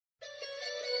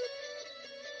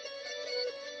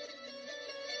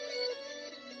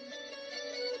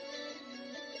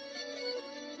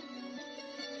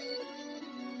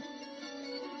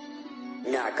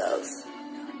Narcos.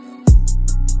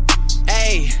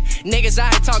 Hey, niggas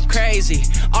out here talking crazy.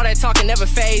 All that talking never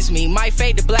fazed me. Might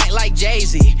fade to black like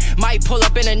Jay-Z. Might pull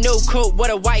up in a new coupe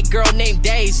with a white girl named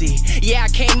Daisy. Yeah, I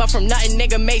came up from nothing,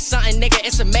 nigga, made something, nigga,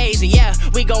 it's amazing. Yeah,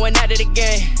 we going at it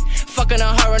again. Fucking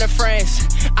on her and her friends.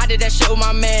 I did that shit with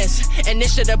my mans, and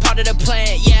this shit a part of the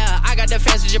plan. Yeah, I got the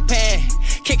fans in Japan.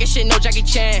 Kicking shit, no Jackie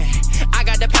Chan. I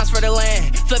got the pounds for the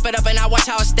land. Flip it up and I watch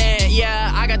how I stand.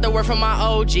 Yeah, I got the word from my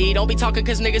OG. Don't be talking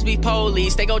cause niggas be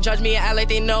police. They gon' judge me and act like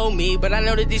they know me, but I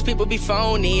know that these people be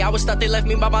phony. I was stuck, they left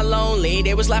me by my lonely.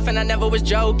 They was laughing, I never was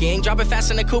joking. Dropping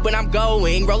fast in the coupe and I'm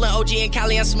going. Rolling OG and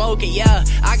Cali, I'm smoking. Yeah,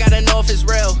 I gotta know if it's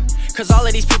real, cause all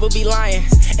of these people be lying,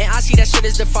 and I see that shit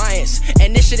as defiance,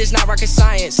 and this shit is not rocket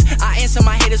science. I answer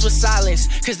my haters with silence,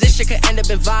 cause this shit could end up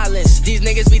in violence. These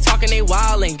niggas be talking, they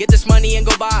wildin'. Get this money and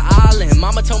go buy an island.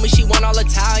 Mama told me she want all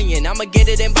Italian. I'ma get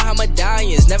it and buy her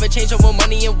medallions. Never change over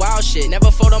money and wild shit.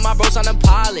 Never fold on my bros on the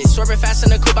pilot. Swerving fast in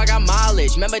the coupe, I got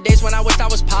mileage. Remember days when I wished I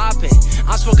was poppin'.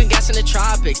 I'm smoking gas in the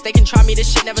tropics. They can try me,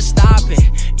 this shit never stopping.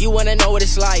 You wanna know what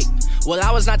it's like? Well,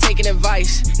 I was not taking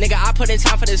advice. Nigga, I put in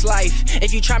time for this life.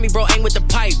 If you try me, bro, aim with the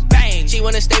pipe. Bang! She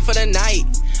wanna stay for the night.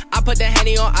 I put the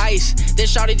Henny on ice. Then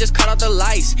shawty just cut off the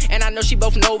lights, and I know she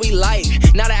both know we like.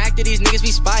 Now the actor, these niggas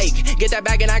be spike. Get that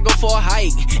bag and I go for a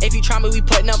hike. If you try me, we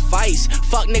putting up fights.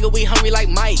 Fuck nigga, we hungry like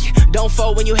Mike. Don't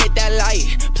fold when you hit that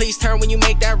light. Please turn when you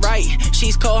make that right.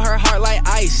 She's cold, her heart like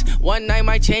ice. One night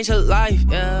might change her life,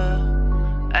 yeah.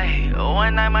 Hey,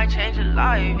 one night might change her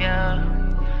life, yeah.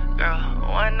 Girl,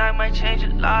 one night might change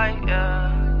your life, yeah.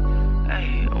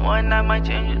 Hey, one night might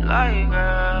change your life,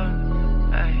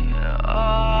 girl. Hey,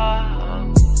 oh.